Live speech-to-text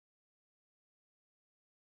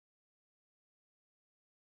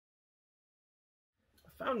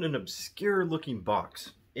found an obscure looking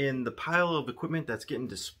box in the pile of equipment that's getting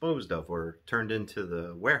disposed of or turned into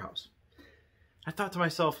the warehouse. I thought to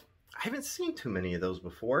myself, I haven't seen too many of those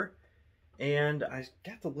before, and I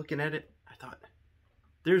got to looking at it. I thought,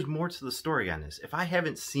 there's more to the story on this. If I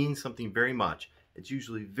haven't seen something very much, it's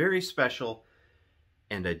usually very special,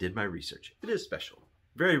 and I did my research. It is special,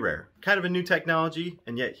 very rare, kind of a new technology,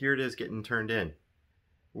 and yet here it is getting turned in.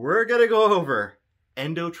 We're gonna go over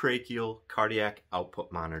endotracheal cardiac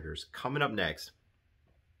output monitors coming up next,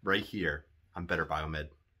 right here on Better Biomed.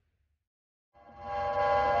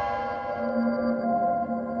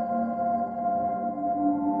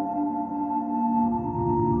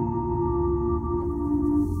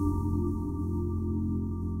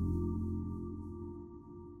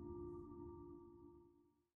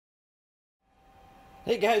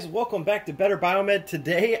 Hey guys, welcome back to Better Biomed.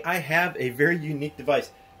 Today I have a very unique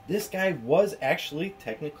device. This guy was actually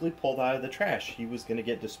technically pulled out of the trash. He was going to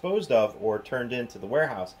get disposed of or turned into the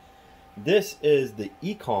warehouse. This is the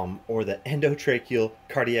ECOM, or the endotracheal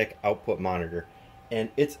cardiac output monitor. And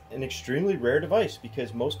it's an extremely rare device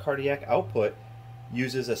because most cardiac output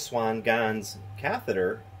uses a Swan-Ganz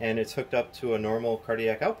catheter and it's hooked up to a normal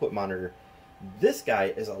cardiac output monitor. This guy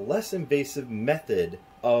is a less invasive method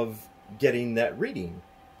of getting that reading.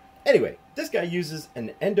 Anyway, this guy uses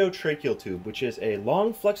an endotracheal tube, which is a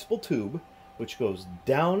long flexible tube which goes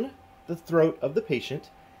down the throat of the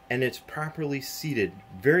patient, and it's properly seated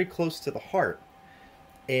very close to the heart.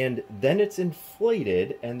 And then it's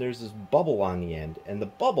inflated, and there's this bubble on the end, and the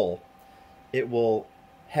bubble, it will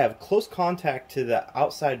have close contact to the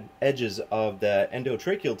outside edges of the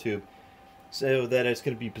endotracheal tube so that it's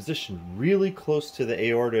going to be positioned really close to the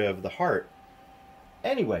aorta of the heart.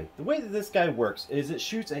 Anyway, the way that this guy works is it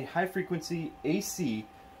shoots a high-frequency AC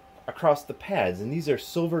across the pads, and these are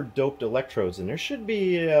silver-doped electrodes, and there should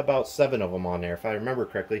be about 7 of them on there, if I remember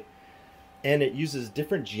correctly. And it uses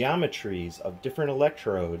different geometries of different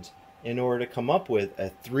electrodes in order to come up with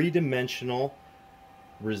a 3-dimensional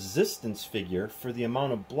resistance figure for the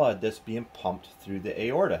amount of blood that's being pumped through the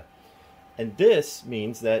aorta. And this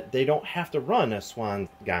means that they don't have to run a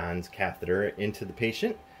Swan-Ganz catheter into the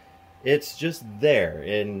patient. It's just there,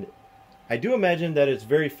 and I do imagine that it's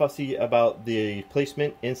very fussy about the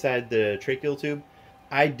placement inside the tracheal tube.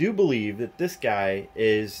 I do believe that this guy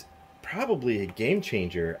is probably a game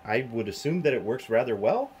changer. I would assume that it works rather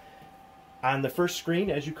well. On the first screen,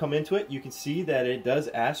 as you come into it, you can see that it does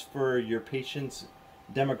ask for your patient's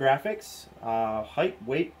demographics, height,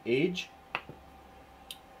 weight, age,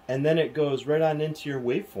 and then it goes right on into your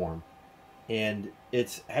waveform. And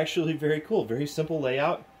it's actually very cool, very simple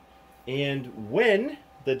layout. And when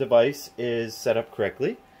the device is set up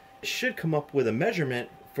correctly, it should come up with a measurement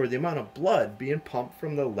for the amount of blood being pumped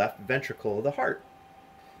from the left ventricle of the heart.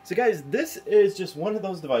 So guys, this is just one of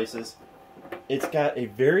those devices. It's got a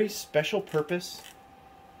very special purpose,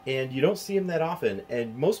 and you don't see them that often,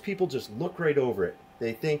 and most people just look right over it.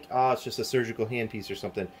 They think, oh, it's just a surgical handpiece or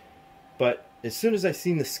something. But as soon as I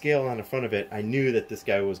seen the scale on the front of it, I knew that this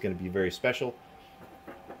guy was going to be very special.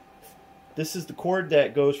 This is the cord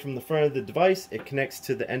that goes from the front of the device. It connects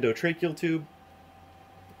to the endotracheal tube.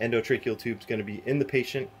 Endotracheal tube is going to be in the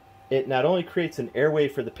patient. It not only creates an airway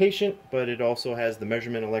for the patient, but it also has the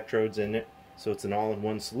measurement electrodes in it, so it's an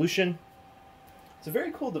all-in-one solution. It's a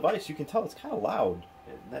very cool device. You can tell it's kind of loud.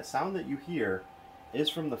 That sound that you hear is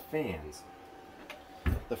from the fans.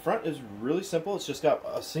 The front is really simple. It's just got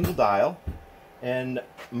a single dial, and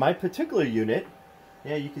my particular unit,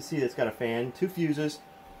 yeah, you can see it's got a fan, 2 fuses.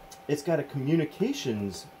 It's got a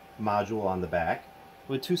communications module on the back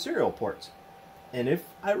with 2 serial ports. And if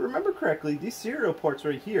I remember correctly, these serial ports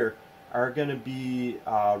right here are going to be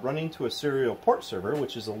running to a serial port server,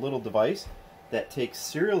 which is a little device that takes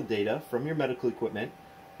serial data from your medical equipment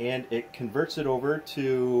and it converts it over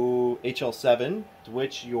to HL7, to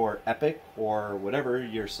which your Epic or whatever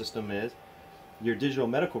your system is, your digital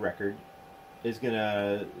medical record, is going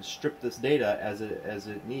to strip this data as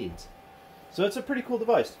it needs. So it's a pretty cool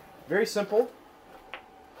device. Very simple.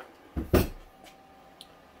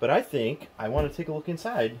 But I think I want to take a look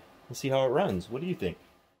inside and see how it runs. What do you think?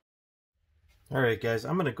 Alright guys,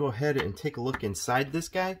 I'm going to go ahead and take a look inside this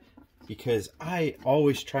guy because I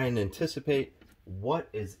always try and anticipate what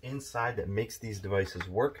is inside that makes these devices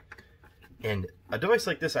work. And a device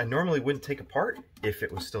like this I normally wouldn't take apart if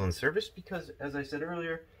it was still in service because, as I said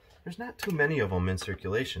earlier, there's not too many of them in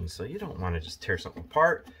circulation, so you don't want to just tear something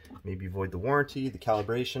apart, maybe void the warranty, the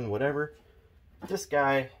calibration, whatever. This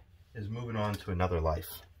guy is moving on to another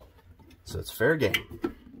life, so it's fair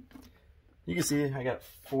game. You can see I got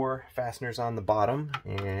 4 fasteners on the bottom,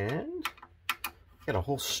 and got a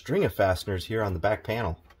whole string of fasteners here on the back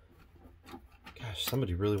panel. Gosh,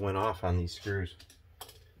 somebody really went off on these screws.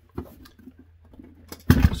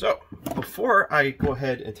 So, before I go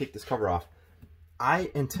ahead and take this cover off, I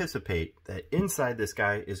anticipate that inside this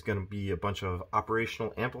guy is going to be a bunch of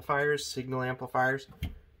operational amplifiers, signal amplifiers,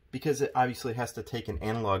 because it obviously has to take an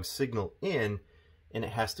analog signal in and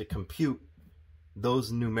it has to compute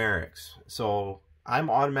those numerics. So I'm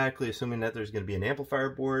automatically assuming that there's going to be an amplifier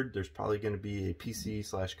board, there's probably going to be a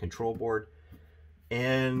PC/control board,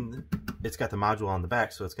 and it's got the module on the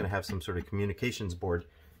back, so it's going to have some sort of communications board.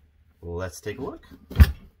 Let's take a look.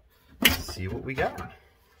 See what we got.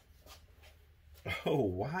 Oh,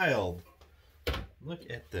 wild. Look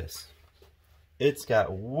at this. It's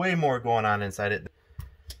got way more going on inside it.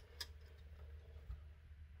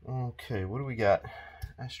 Okay, what do we got?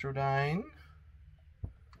 Astrodyne.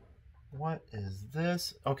 What is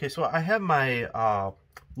this? Okay, so I have my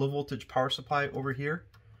low voltage power supply over here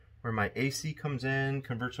where my AC comes in,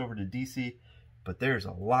 converts over to DC, but there's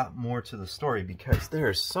a lot more to the story because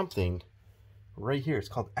there's something right here. It's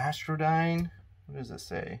called Astrodyne. What does it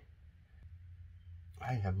say?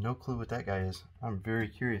 I have no clue what that guy is. I'm very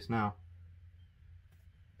curious now.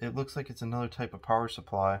 It looks like it's another type of power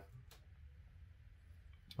supply.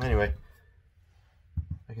 Anyway,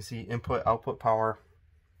 I can see input, output power.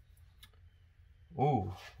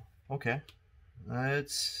 Oh, okay.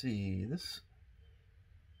 Let's see. This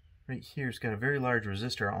right here's got a very large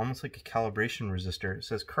resistor, almost like a calibration resistor. It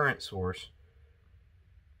says current source.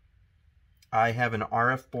 I have an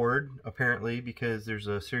RF board, apparently, because there's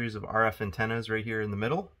a series of RF antennas right here in the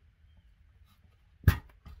middle.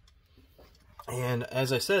 And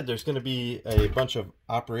as I said, there's going to be a bunch of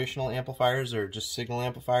operational amplifiers or just signal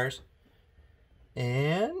amplifiers.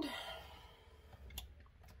 And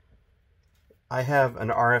I have an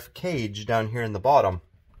RF cage down here in the bottom.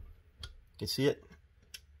 You can see it.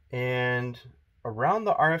 And around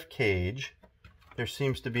the RF cage, there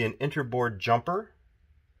seems to be an interboard jumper.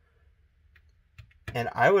 And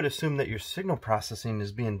I would assume that your signal processing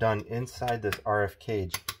is being done inside this RF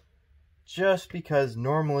cage. Just because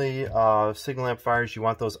normally signal amplifiers, you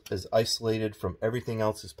want those as isolated from everything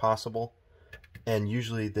else as possible. And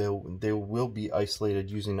usually they will be isolated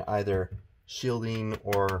using either shielding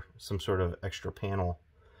or some sort of extra panel.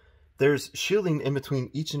 There's shielding in between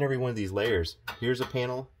each and every one of these layers. Here's a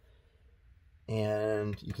panel.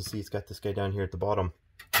 And you can see it's got this guy down here at the bottom.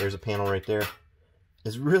 There's a panel right there.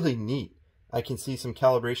 It's really neat. I can see some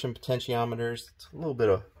calibration potentiometers. It's a little bit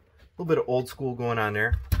of old school going on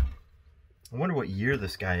there. I wonder what year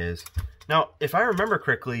this guy is. Now, if I remember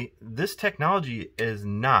correctly, this technology is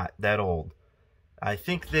not that old. I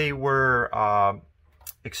think they were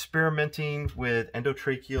experimenting with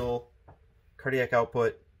endotracheal cardiac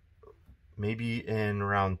output maybe in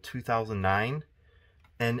around 2009.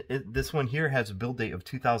 And this one here has a build date of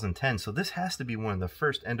 2010. So this has to be one of the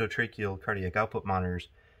first endotracheal cardiac output monitors.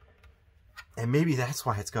 And maybe that's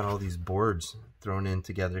why it's got all these boards thrown in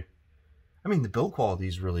together. I mean, the build quality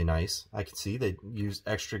is really nice. I can see they use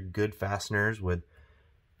extra good fasteners with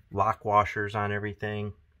lock washers on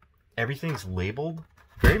everything. Everything's labeled.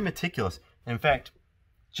 Very meticulous. In fact,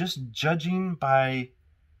 just judging by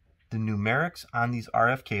the numerics on these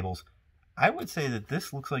RF cables, I would say that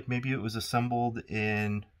this looks like maybe it was assembled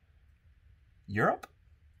in Europe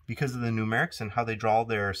because of the numerics and how they draw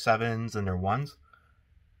their 7s and their 1s.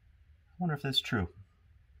 I wonder if that's true.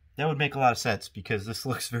 That would make a lot of sense because this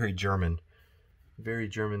looks very German. Very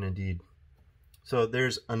German indeed. So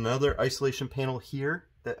there's another isolation panel here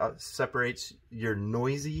that separates your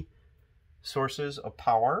noisy sources of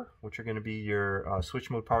power, which are going to be your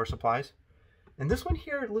switch mode power supplies. And this one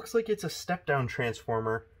here looks like it's a step-down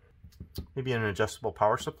transformer, maybe an adjustable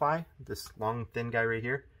power supply, this long thin guy right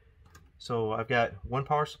here. So I've got one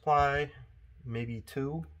power supply, maybe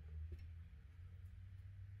two.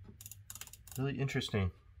 Really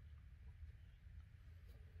interesting.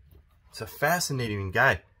 It's a fascinating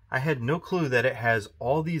guy. I had no clue that it has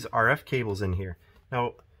all these RF cables in here.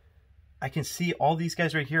 Now, I can see all these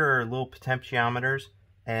guys right here are little potentiometers,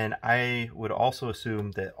 and I would also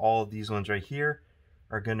assume that all of these ones right here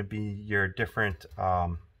are going to be your different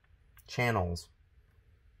channels,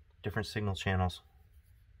 different signal channels.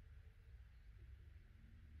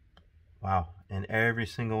 Wow, and every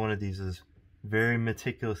single one of these is very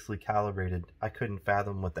meticulously calibrated. I couldn't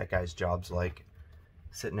fathom what that guy's job's like,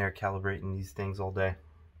 sitting there calibrating these things all day.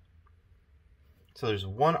 So there's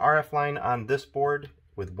one RF line on this board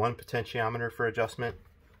with one potentiometer for adjustment.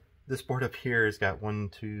 This board up here has got 1,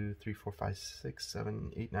 2, 3, 4, 5, 6,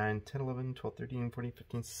 7, 8, 9, 10, 11, 12, 13, 14,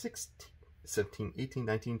 15, 16, 17, 18,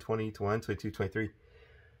 19, 20, 21, 22, 23.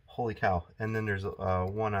 Holy cow. And then there's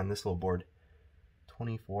one on this little board.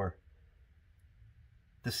 24.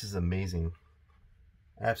 This is amazing.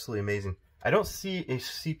 Absolutely amazing. I don't see a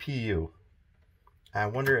CPU. I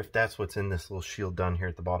wonder if that's what's in this little shield down here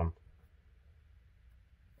at the bottom.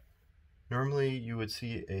 Normally you would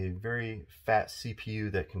see a very fat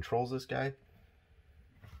CPU that controls this guy.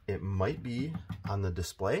 It might be on the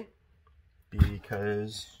display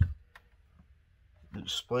because the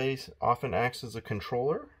display often acts as a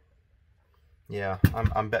controller. Yeah,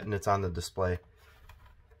 I'm betting it's on the display.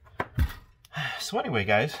 So anyway,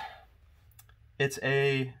 guys, it's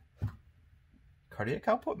a cardiac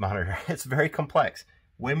output monitor. It's very complex,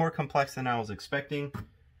 way more complex than I was expecting.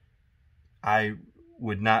 I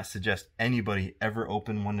would not suggest anybody ever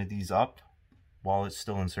open one of these up while it's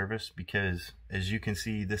still in service, because as you can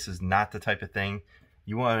see, this is not the type of thing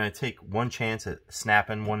you want to take one chance at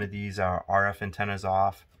snapping one of these RF antennas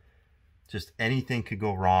off. Just anything could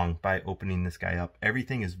go wrong by opening this guy up.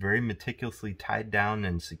 Everything is very meticulously tied down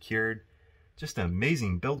and secured. Just an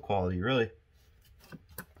amazing build quality, really.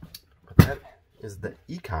 But that is the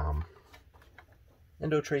ECOM,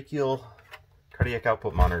 endotracheal cardiac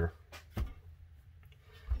output monitor.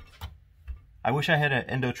 I wish I had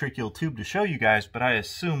an endotracheal tube to show you guys, but I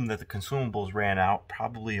assume that the consumables ran out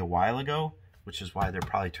probably a while ago, which is why they're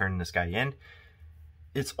probably turning this guy in.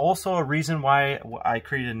 It's also a reason why I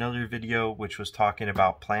created another video which was talking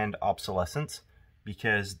about planned obsolescence,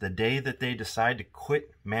 because the day that they decide to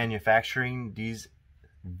quit manufacturing these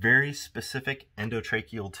very specific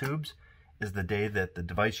endotracheal tubes is the day that the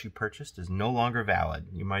device you purchased is no longer valid.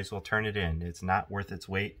 You might as well turn it in. It's not worth its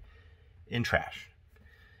weight in trash.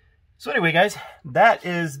 So anyway, guys, that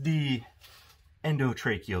is the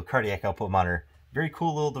endotracheal cardiac output monitor. Very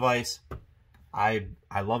cool little device. I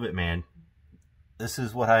love it, man. This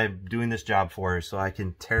is what I'm doing this job for, so I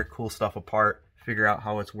can tear cool stuff apart, figure out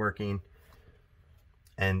how it's working.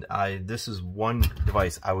 And this is one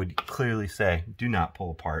device I would clearly say, do not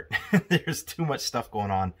pull apart. There's too much stuff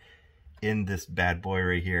going on in this bad boy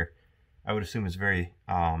right here. I would assume it's very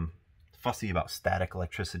fussy about static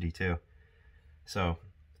electricity too. So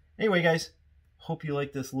anyway, guys, hope you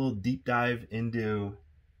like this little deep dive into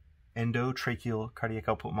endotracheal cardiac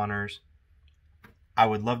output monitors. I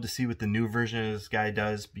would love to see what the new version of this guy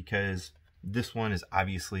does, because this one is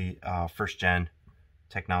obviously first gen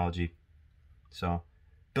technology. So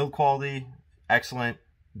build quality, excellent.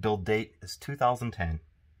 Build date is 2010.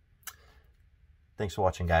 Thanks for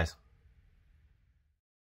watching, guys.